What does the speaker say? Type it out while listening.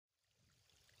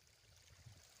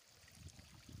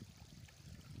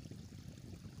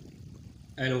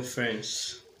Hello,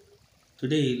 friends.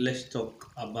 Today, let's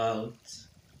talk about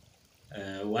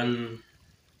one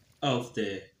of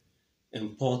the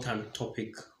important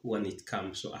topic when it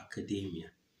comes to academia,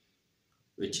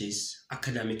 which is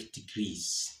academic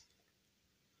degrees.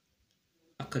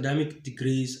 Academic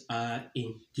degrees are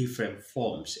in different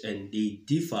forms and they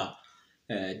differ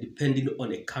depending on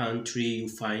the country you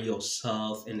find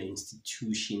yourself and the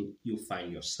institution you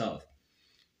find yourself.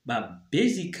 But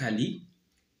basically,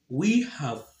 we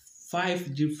have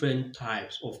five different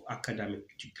types of academic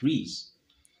degrees,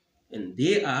 and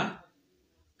they are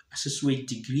associate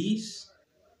degrees,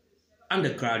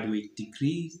 undergraduate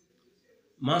degrees,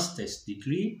 master's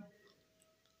degree,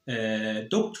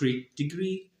 doctorate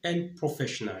degree, and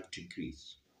professional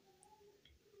degrees.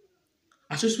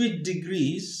 Associate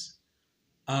degrees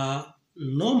are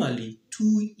normally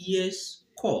 2 years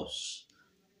course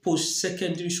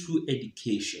post-secondary school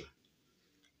education.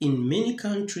 In many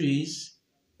countries,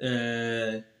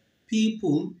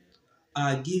 people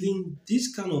are giving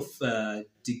this kind of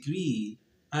degree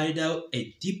either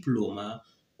a diploma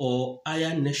or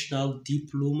higher national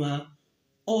diploma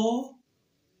or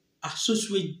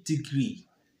associate degree,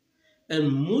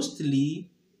 and mostly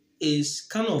is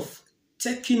kind of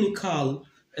technical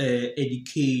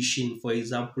education, for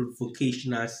example,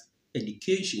 vocational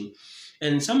education.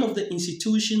 And some of the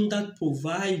institutions that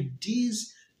provide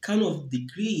these kind of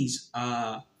degrees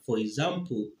are, for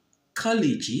example,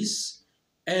 colleges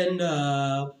and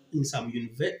in some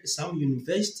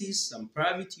universities, some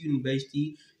private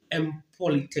university, and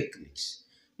polytechnics.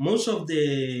 Most of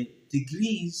the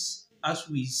degrees, as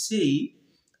we say,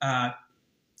 are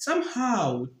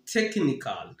somehow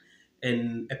technical,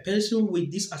 and a person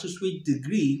with this associate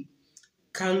degree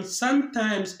can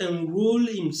sometimes enroll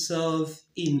himself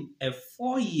in a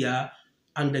 4 year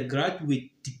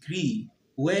undergraduate degree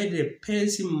where the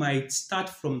person might start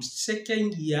from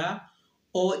second year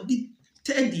or the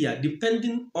third year,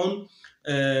 depending on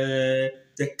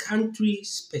the country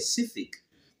specific.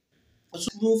 Also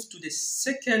move to the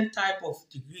second type of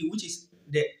degree, which is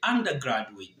the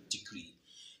undergraduate degree.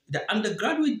 The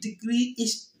undergraduate degree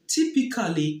is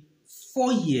typically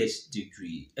 4 years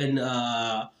degree, and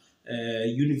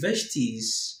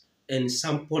universities and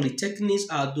some polytechnics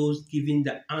are those giving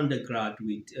the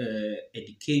undergraduate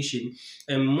education,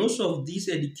 and most of these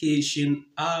education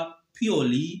are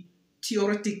purely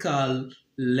theoretical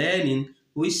learning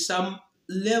with some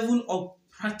level of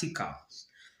practicals.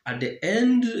 At the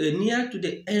end, near to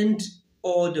the end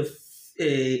or the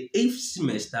eighth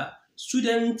semester,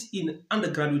 students in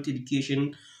undergraduate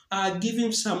education are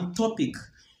given some topic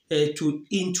to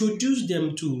introduce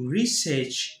them to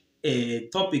research a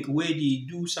topic where they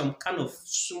do some kind of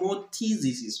small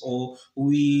thesis, or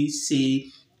we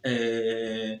say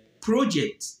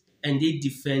project, and they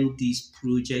defend this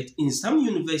project. In some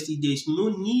university, there is no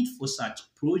need for such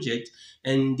project,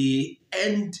 and they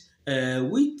end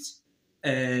with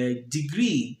a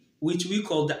degree which we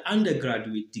call the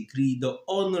undergraduate degree, the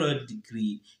honor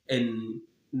degree, and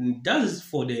that is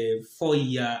for the 4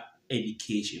 year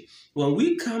education. When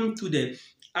we come to the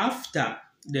after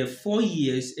the 4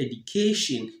 years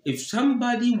education, if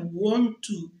somebody want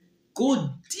to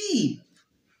go deep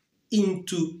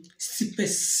into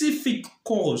specific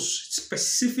course,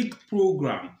 specific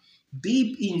program,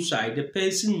 deep inside, the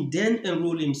person then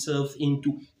enroll himself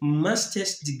into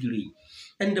master's degree.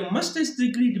 And the master's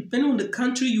degree, depending on the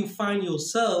country you find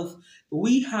yourself,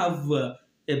 we have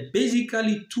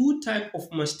basically two type of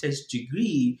master's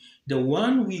degree. The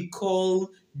one we call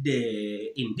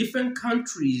the in different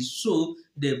countries, so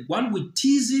the one with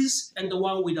thesis and the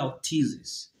one without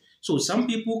thesis. So some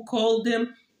people call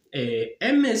them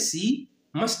MSc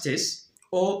Masters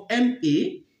or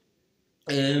MA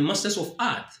Masters of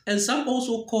Art, and some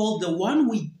also call the one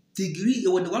with degree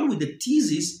or the one with the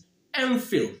thesis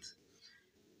MPhil.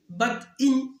 But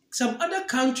in some other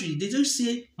countries, they just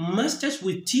say masters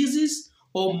with thesis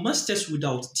or masters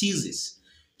without thesis.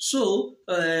 So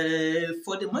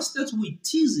for the masters with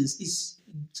thesis, is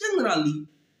generally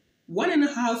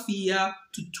 1.5 year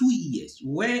to 2 years,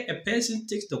 where a person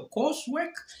takes the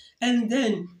coursework and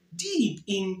then deep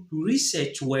in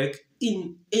research work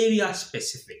in area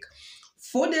specific.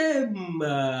 For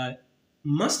the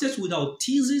masters without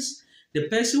thesis, the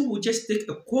person will just take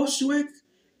a coursework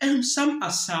and some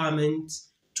assignments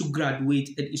to graduate,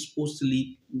 and it's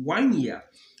mostly 1 year.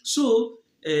 So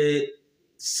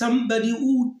somebody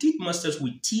who did masters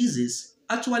with thesis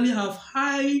actually have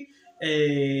high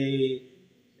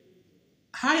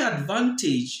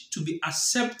advantage to be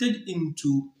accepted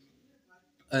into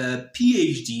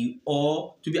PhD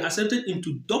or to be accepted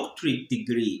into doctorate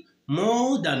degree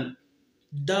more than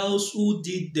those who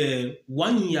did the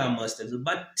 1 year master's,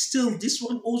 but still this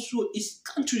one also is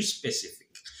country specific.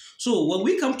 So when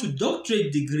we come to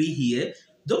doctorate degree here,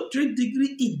 doctorate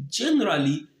degree is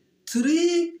generally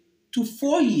 3 to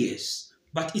 4 years,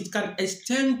 but it can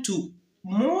extend to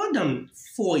more than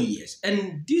 4 years.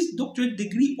 And this doctorate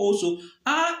degree also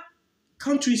are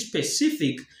country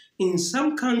specific. In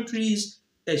some countries,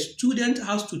 a student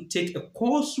has to take a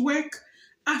coursework.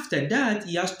 After that,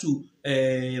 he has to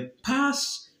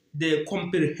pass the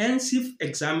comprehensive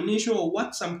examination, or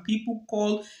what some people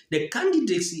call the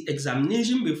candidacy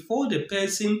examination, before the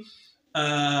person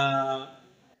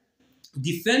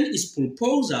defend his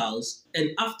proposals, and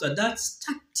after that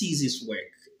start thesis work.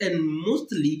 And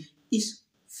mostly is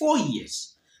 4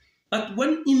 years. But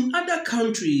when in other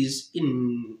countries,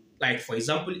 in like for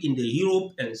example in the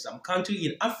Europe and some country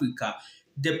in Africa,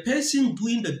 the person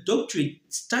doing the doctorate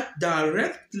start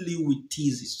directly with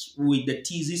the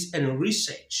thesis and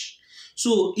research.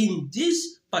 So in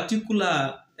this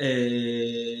particular,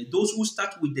 those who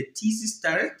start with the thesis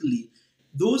directly,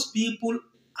 those people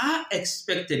are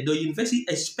expected, the university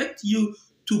expect you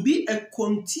to be a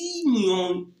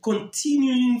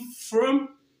continuing from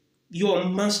your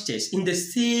masters in the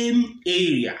same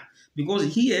area,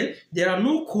 because here there are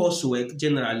no coursework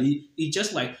generally. It's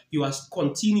just like you are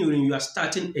continuing, you are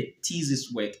starting a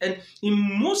thesis work. And in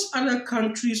most other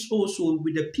countries also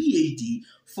with a PhD,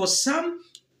 for some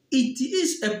it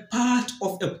is a part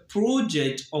of a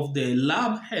project of the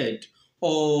lab head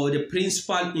or the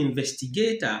principal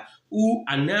investigator, who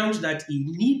announced that he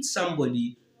needs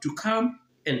somebody to come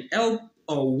and help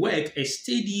or work a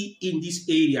study in this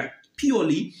area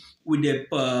purely with the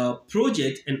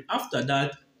project, and after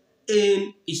that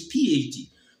in his PhD.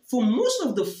 For most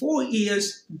of the 4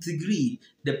 years degree,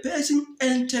 the person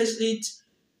enters it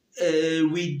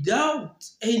without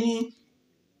any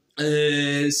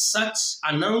such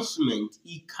announcement.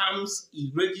 He comes,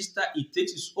 he registers, he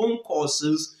takes his own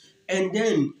courses, and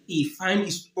then he finds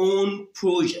his own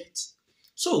project.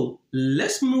 So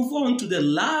let's move on to the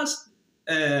last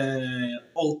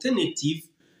alternative,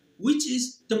 which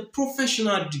is the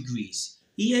professional degrees.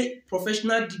 Here,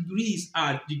 professional degrees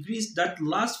are degrees that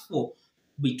last for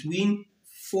between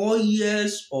 4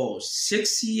 years or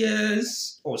 6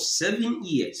 years or 7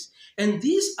 years. And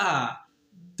these are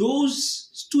those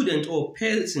students or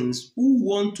persons who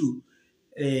want to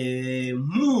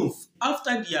move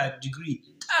after their degree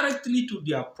directly to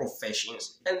their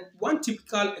professions. And one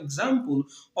typical example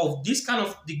of this kind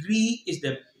of degree is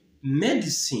the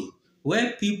medicine,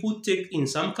 where people take in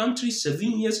some countries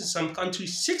 7 years, in some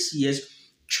countries 6 years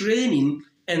training,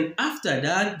 and after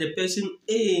that the person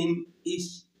aim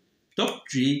is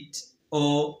doctorate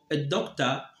or a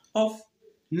doctor of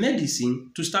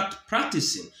medicine to start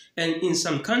practicing. And in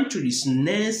some countries,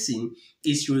 nursing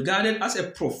is regarded as a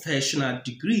professional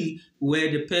degree, where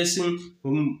the person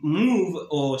move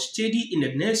or study in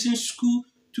a nursing school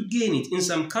to gain it. In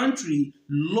some country,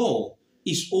 law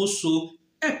is also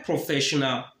a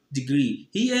professional degree.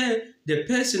 Here, the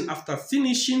person, after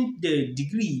finishing the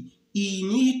degree, he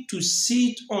need to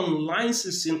sit on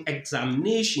licensing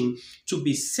examination to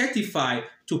be certified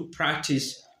to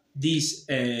practice this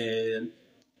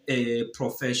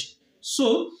profession.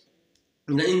 So,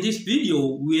 in this video,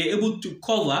 we are able to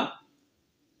cover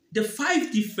the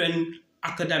 5 different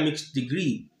academic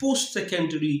degree,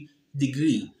 post-secondary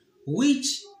degree,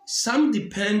 which some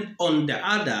depend on the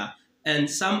other and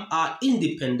some are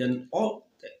independent of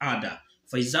the other.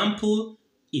 For example,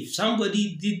 if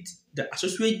somebody did the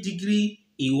associate degree,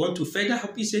 he want to further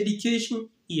up his education,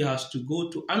 he has to go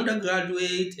to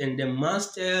undergraduate and the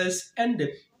master's and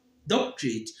the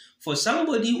doctorate. For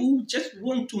somebody who just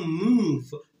want to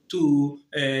move to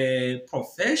a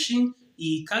profession,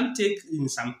 he can take, in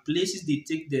some places they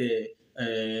take the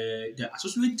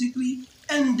associate degree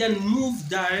and then move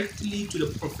directly to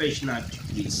the professional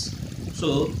degrees.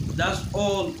 So that's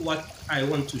all what I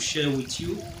want to share with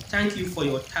you. Thank you for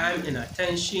your time and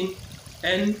attention,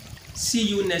 and see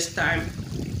you next time.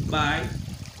 Bye.